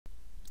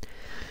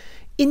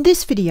In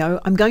this video,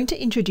 I'm going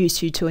to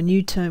introduce you to a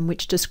new term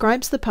which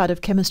describes the part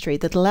of chemistry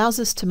that allows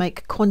us to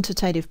make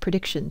quantitative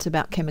predictions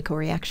about chemical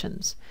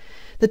reactions.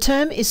 The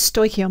term is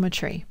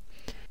stoichiometry.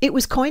 It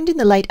was coined in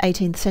the late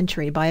 18th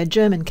century by a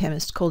German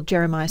chemist called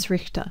Jeremias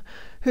Richter,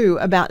 who,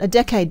 about a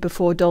decade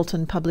before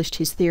Dalton published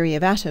his theory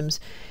of atoms,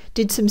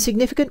 did some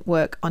significant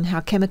work on how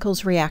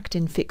chemicals react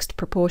in fixed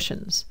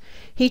proportions.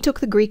 He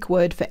took the Greek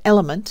word for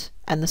element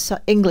and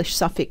the English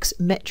suffix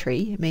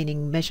metry,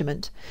 meaning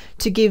measurement,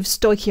 to give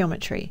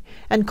stoichiometry,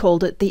 and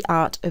called it the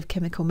art of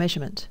chemical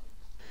measurement.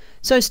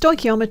 So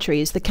stoichiometry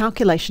is the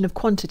calculation of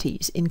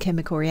quantities in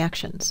chemical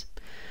reactions.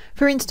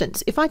 For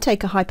instance, if I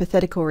take a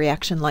hypothetical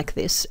reaction like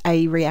this,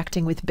 A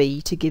reacting with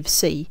B to give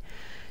C,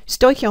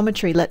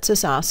 stoichiometry lets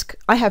us ask,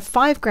 I have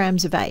 5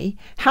 grams of A,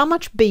 how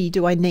much B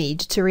do I need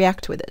to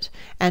react with it,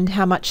 and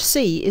how much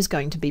C is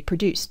going to be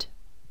produced?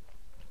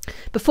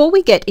 Before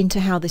we get into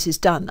how this is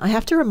done, I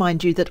have to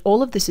remind you that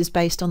all of this is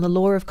based on the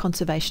law of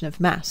conservation of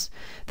mass,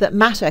 that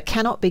matter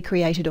cannot be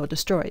created or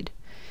destroyed.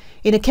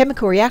 In a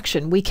chemical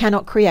reaction, we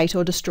cannot create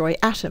or destroy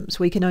atoms,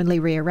 we can only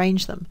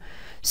rearrange them.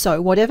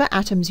 So whatever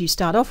atoms you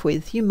start off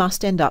with, you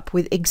must end up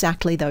with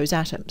exactly those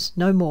atoms,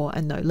 no more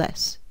and no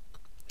less.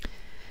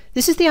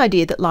 This is the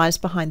idea that lies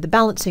behind the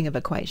balancing of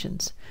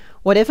equations.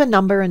 Whatever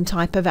number and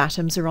type of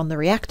atoms are on the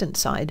reactant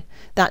side,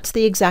 that's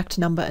the exact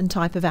number and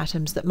type of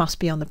atoms that must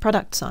be on the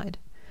product side.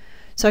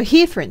 So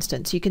here, for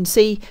instance, you can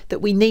see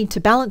that we need to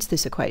balance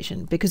this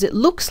equation because it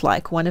looks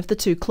like one of the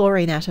 2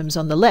 chlorine atoms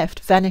on the left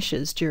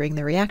vanishes during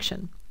the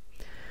reaction.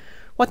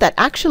 What that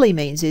actually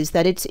means is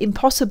that it's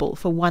impossible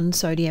for 1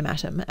 sodium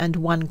atom and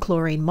 1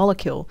 chlorine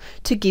molecule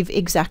to give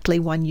exactly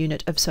 1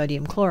 unit of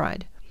sodium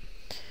chloride.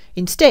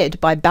 Instead,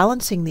 by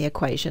balancing the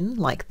equation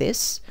like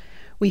this,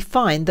 we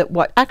find that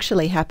what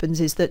actually happens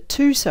is that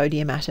 2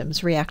 sodium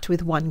atoms react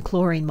with 1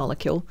 chlorine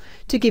molecule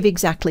to give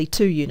exactly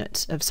 2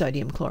 units of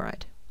sodium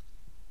chloride.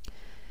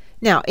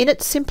 Now, in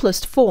its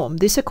simplest form,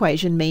 this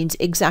equation means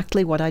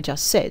exactly what I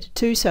just said.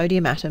 2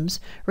 sodium atoms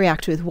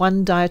react with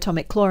 1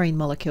 diatomic chlorine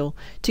molecule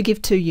to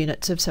give 2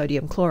 units of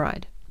sodium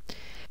chloride.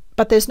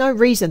 But there's no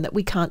reason that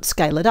we can't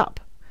scale it up.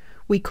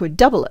 We could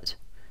double it.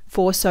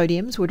 4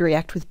 sodiums would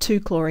react with 2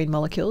 chlorine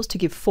molecules to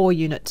give 4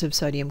 units of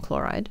sodium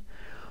chloride.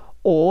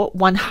 Or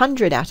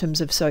 100 atoms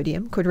of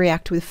sodium could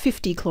react with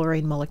 50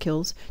 chlorine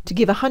molecules to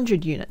give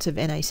 100 units of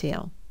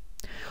NaCl.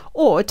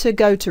 Or, to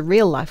go to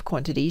real-life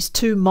quantities,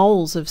 2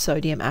 moles of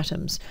sodium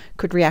atoms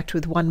could react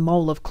with 1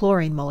 mole of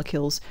chlorine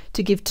molecules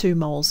to give 2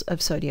 moles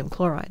of sodium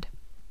chloride.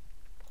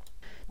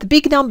 The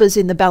big numbers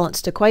in the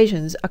balanced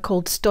equations are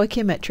called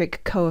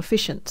stoichiometric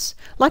coefficients,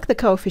 like the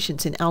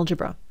coefficients in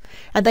algebra,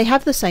 and they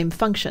have the same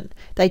function.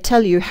 They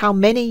tell you how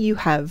many you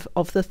have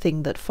of the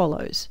thing that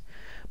follows.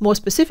 More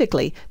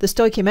specifically, the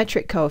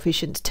stoichiometric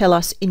coefficients tell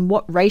us in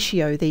what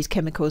ratio these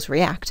chemicals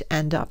react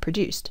and are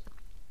produced.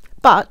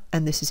 But,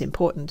 and this is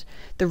important,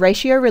 the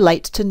ratio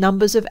relates to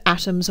numbers of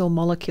atoms or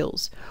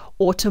molecules,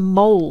 or to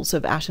moles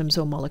of atoms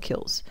or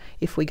molecules,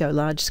 if we go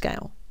large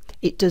scale.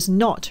 It does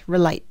not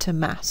relate to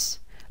mass.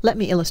 Let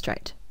me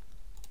illustrate.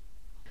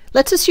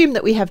 Let's assume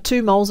that we have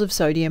 2 moles of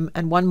sodium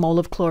and 1 mole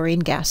of chlorine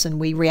gas, and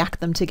we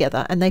react them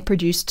together and they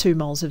produce 2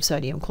 moles of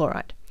sodium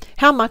chloride.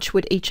 How much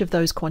would each of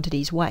those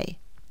quantities weigh?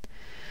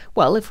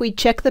 Well, if we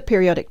check the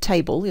periodic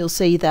table, you'll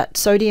see that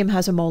sodium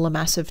has a molar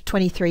mass of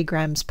 23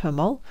 grams per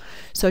mole,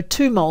 so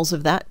 2 moles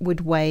of that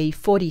would weigh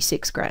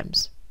 46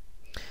 grams.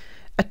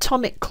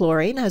 Atomic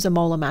chlorine has a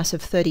molar mass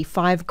of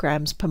 35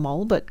 grams per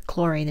mole, but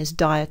chlorine is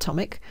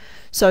diatomic,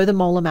 so the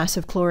molar mass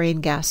of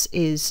chlorine gas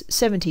is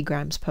 70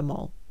 grams per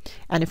mole.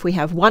 And if we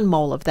have 1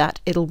 mole of that,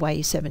 it'll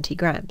weigh 70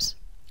 grams.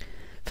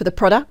 For the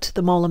product,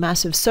 the molar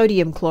mass of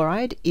sodium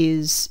chloride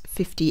is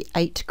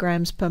 58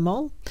 grams per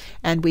mole,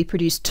 and we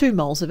produce 2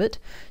 moles of it,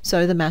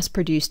 so the mass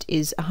produced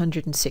is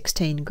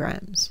 116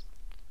 grams.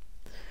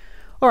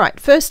 Alright,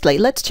 firstly,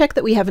 let's check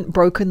that we haven't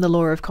broken the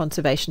law of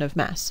conservation of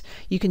mass.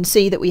 You can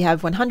see that we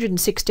have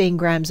 116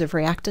 grams of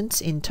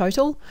reactants in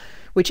total,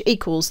 which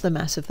equals the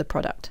mass of the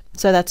product,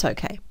 so that's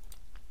okay.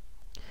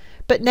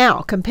 But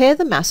now, compare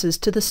the masses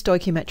to the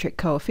stoichiometric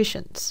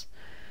coefficients.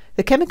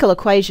 The chemical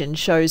equation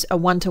shows a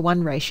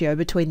 1-to-1 ratio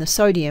between the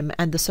sodium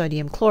and the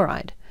sodium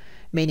chloride,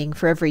 meaning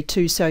for every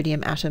 2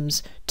 sodium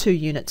atoms, 2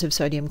 units of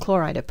sodium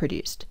chloride are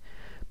produced.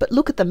 But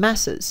look at the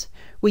masses.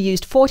 We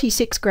used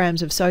 46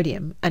 grams of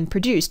sodium and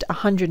produced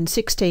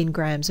 116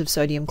 grams of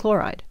sodium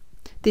chloride.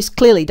 This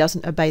clearly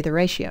doesn't obey the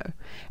ratio,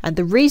 and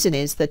the reason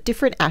is that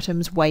different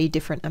atoms weigh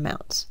different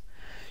amounts.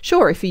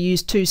 Sure, if you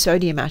use 2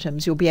 sodium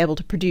atoms, you'll be able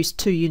to produce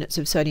 2 units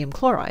of sodium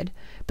chloride,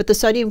 but the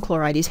sodium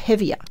chloride is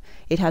heavier.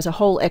 It has a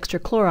whole extra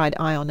chloride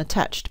ion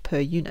attached per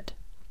unit.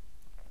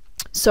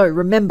 So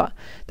remember,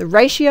 the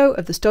ratio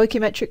of the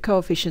stoichiometric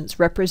coefficients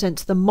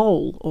represents the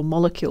mole or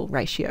molecule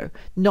ratio,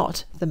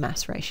 not the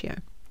mass ratio.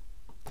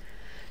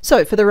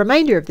 So for the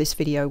remainder of this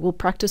video, we'll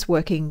practice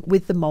working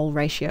with the mole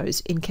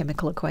ratios in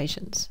chemical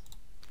equations.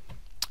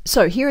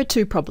 So here are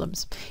 2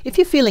 problems. If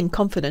you're feeling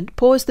confident,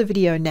 pause the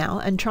video now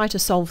and try to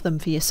solve them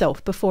for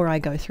yourself before I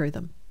go through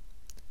them.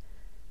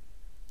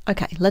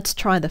 Okay, let's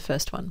try the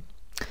first one.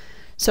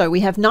 So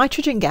we have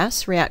nitrogen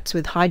gas reacts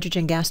with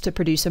hydrogen gas to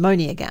produce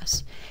ammonia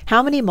gas.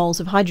 How many moles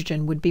of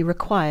hydrogen would be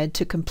required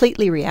to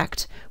completely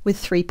react with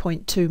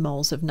 3.2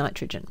 moles of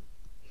nitrogen?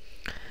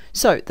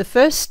 So the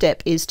first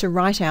step is to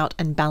write out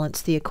and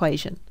balance the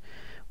equation.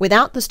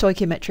 Without the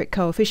stoichiometric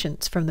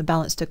coefficients from the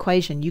balanced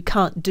equation, you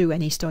can't do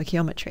any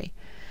stoichiometry.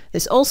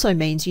 This also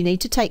means you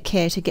need to take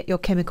care to get your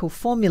chemical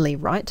formulae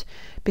right,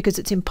 because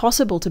it's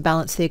impossible to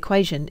balance the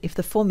equation if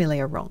the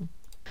formulae are wrong.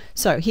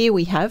 So here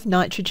we have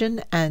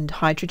nitrogen and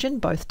hydrogen,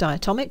 both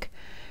diatomic,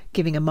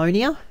 giving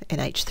ammonia,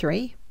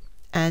 NH3,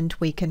 and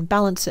we can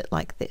balance it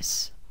like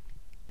this.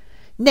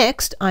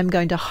 Next, I'm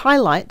going to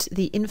highlight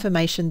the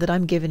information that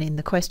I'm given in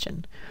the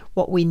question.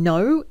 What we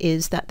know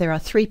is that there are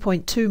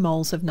 3.2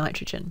 moles of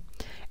nitrogen,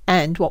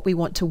 and what we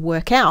want to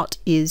work out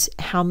is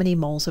how many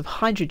moles of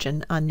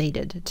hydrogen are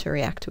needed to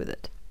react with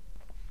it.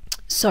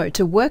 So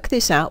to work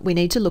this out, we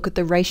need to look at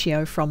the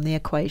ratio from the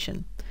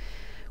equation.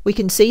 We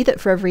can see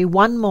that for every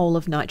 1 mole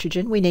of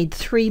nitrogen, we need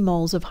 3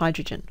 moles of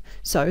hydrogen.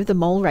 So the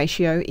mole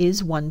ratio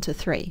is 1 to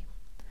 3.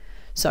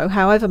 So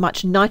however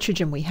much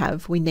nitrogen we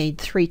have, we need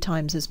 3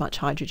 times as much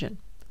hydrogen.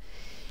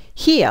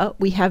 Here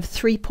we have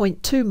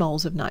 3.2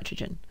 moles of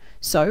nitrogen.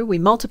 So we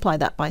multiply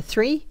that by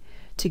 3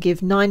 to give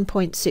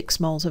 9.6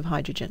 moles of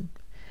hydrogen.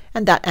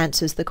 And that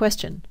answers the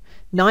question.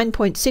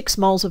 9.6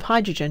 moles of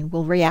hydrogen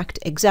will react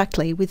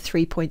exactly with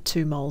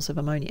 3.2 moles of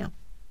ammonia.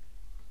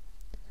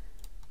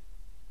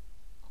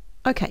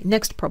 Okay,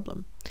 next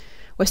problem.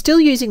 We're still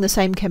using the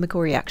same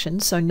chemical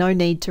reactions, so no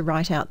need to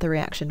write out the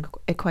reaction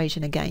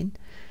equation again.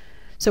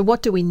 So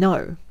what do we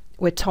know?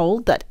 We're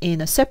told that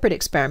in a separate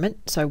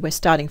experiment, so we're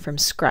starting from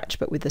scratch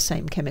but with the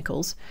same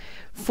chemicals,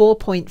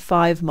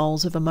 4.5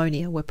 moles of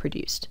ammonia were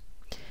produced.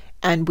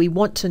 And we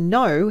want to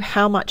know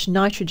how much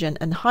nitrogen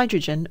and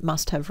hydrogen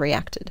must have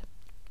reacted.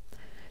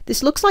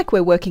 This looks like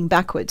we're working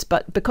backwards,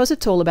 but because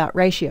it's all about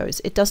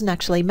ratios, it doesn't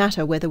actually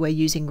matter whether we're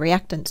using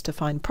reactants to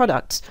find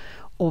products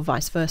or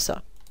vice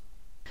versa.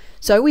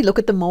 So we look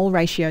at the mole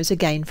ratios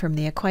again from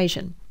the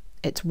equation.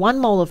 It's 1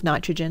 mole of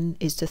nitrogen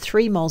is to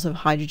 3 moles of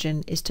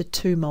hydrogen is to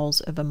 2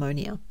 moles of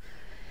ammonia.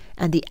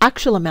 And the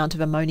actual amount of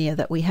ammonia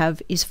that we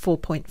have is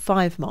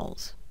 4.5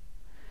 moles.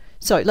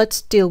 So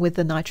let's deal with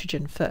the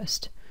nitrogen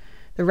first.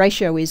 The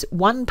ratio is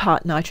 1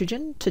 part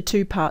nitrogen to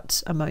 2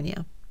 parts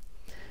ammonia.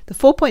 The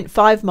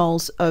 4.5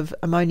 moles of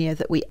ammonia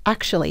that we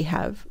actually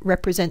have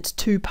represents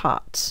 2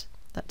 parts.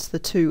 That's the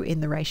 2 in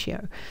the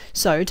ratio.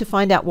 So to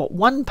find out what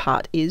 1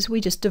 part is,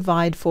 we just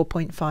divide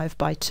 4.5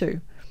 by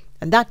 2.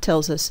 And that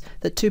tells us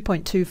that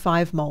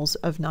 2.25 moles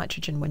of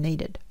nitrogen were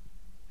needed.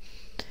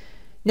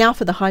 Now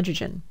for the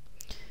hydrogen.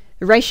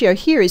 The ratio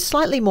here is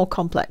slightly more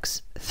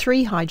complex,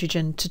 3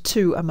 hydrogen to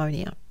 2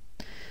 ammonia.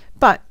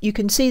 But you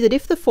can see that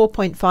if the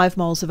 4.5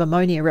 moles of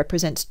ammonia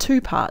represents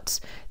 2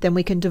 parts, then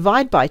we can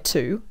divide by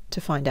 2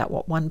 to find out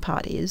what 1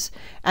 part is,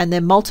 and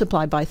then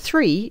multiply by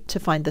 3 to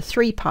find the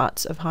 3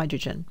 parts of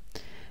hydrogen.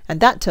 And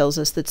that tells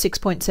us that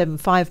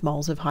 6.75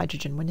 moles of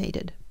hydrogen were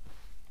needed.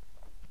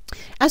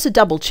 As a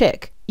double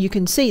check, you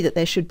can see that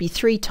there should be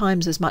 3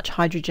 times as much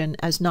hydrogen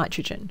as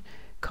nitrogen,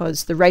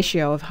 because the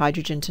ratio of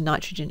hydrogen to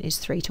nitrogen is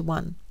 3 to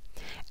 1.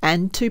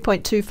 And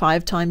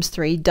 2.25 times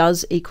 3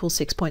 does equal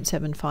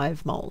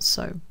 6.75 moles,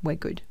 so we're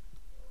good.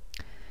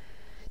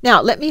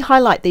 Now let me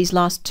highlight these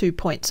last 2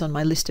 points on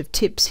my list of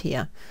tips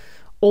here.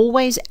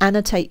 Always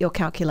annotate your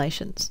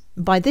calculations.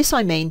 By this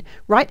I mean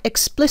write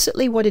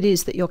explicitly what it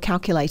is that you're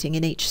calculating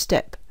in each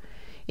step.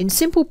 In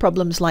simple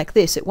problems like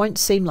this, it won't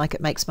seem like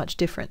it makes much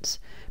difference.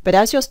 But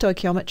as your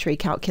stoichiometry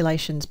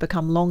calculations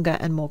become longer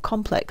and more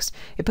complex,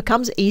 it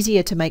becomes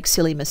easier to make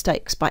silly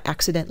mistakes by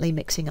accidentally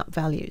mixing up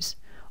values.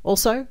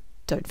 Also,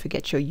 don't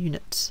forget your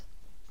units.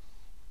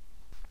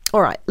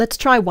 Alright, let's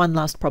try one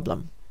last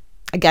problem.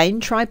 Again,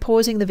 try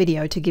pausing the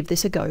video to give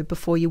this a go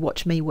before you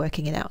watch me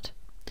working it out.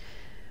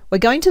 We're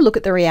going to look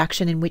at the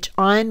reaction in which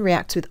iron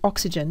reacts with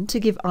oxygen to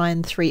give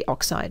iron 3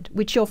 oxide,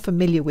 which you're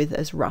familiar with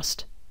as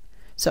rust.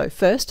 So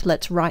first,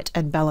 let's write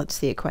and balance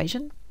the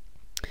equation.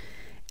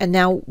 And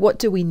now, what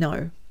do we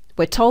know?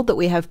 We're told that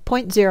we have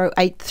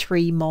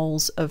 0.083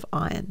 moles of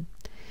iron.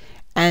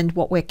 And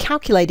what we're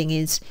calculating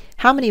is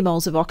how many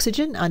moles of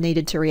oxygen are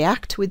needed to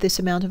react with this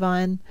amount of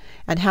iron,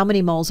 and how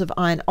many moles of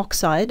iron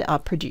oxide are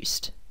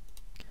produced.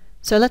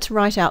 So let's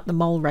write out the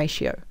mole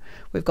ratio.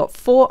 We've got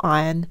 4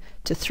 iron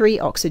to 3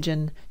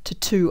 oxygen to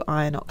 2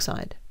 iron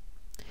oxide.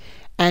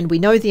 And we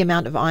know the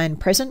amount of iron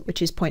present,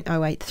 which is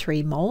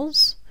 0.083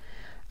 moles.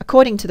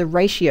 According to the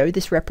ratio,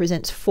 this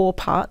represents 4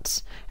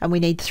 parts, and we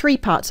need 3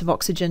 parts of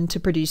oxygen to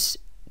produce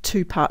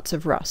 2 parts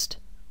of rust.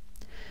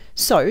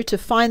 So to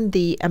find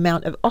the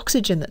amount of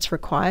oxygen that's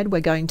required,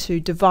 we're going to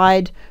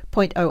divide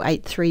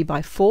 0.083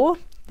 by 4.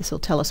 This will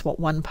tell us what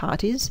 1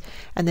 part is,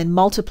 and then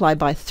multiply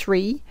by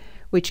 3,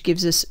 which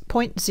gives us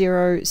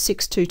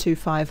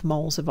 0.06225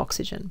 moles of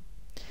oxygen.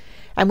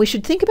 And we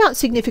should think about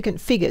significant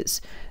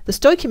figures. The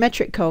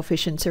stoichiometric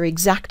coefficients are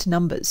exact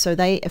numbers, so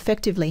they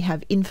effectively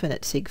have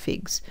infinite sig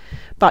figs.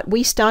 But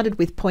we started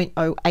with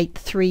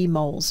 0.083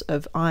 moles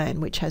of iron,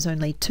 which has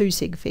only 2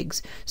 sig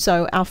figs,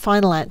 so our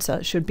final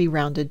answer should be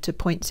rounded to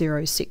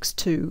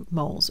 0.062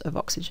 moles of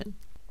oxygen.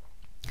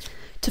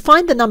 To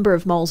find the number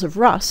of moles of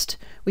rust,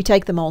 we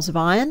take the moles of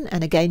iron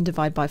and again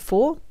divide by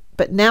 4,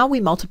 but now we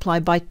multiply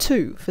by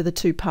 2 for the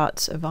 2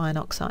 parts of iron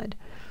oxide.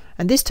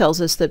 And this tells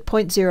us that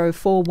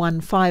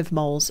 0.0415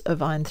 moles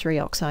of iron 3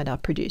 oxide are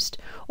produced,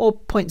 or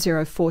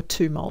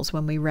 0.042 moles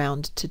when we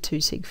round to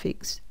 2 sig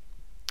figs.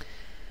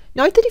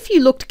 Note that if you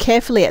looked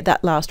carefully at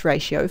that last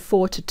ratio,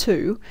 4 to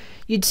 2,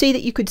 you'd see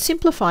that you could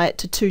simplify it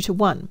to 2 to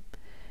 1.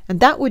 And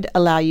that would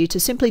allow you to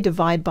simply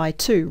divide by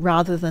 2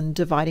 rather than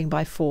dividing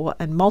by 4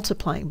 and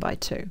multiplying by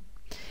 2.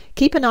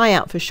 Keep an eye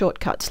out for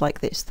shortcuts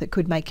like this that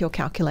could make your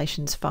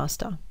calculations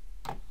faster.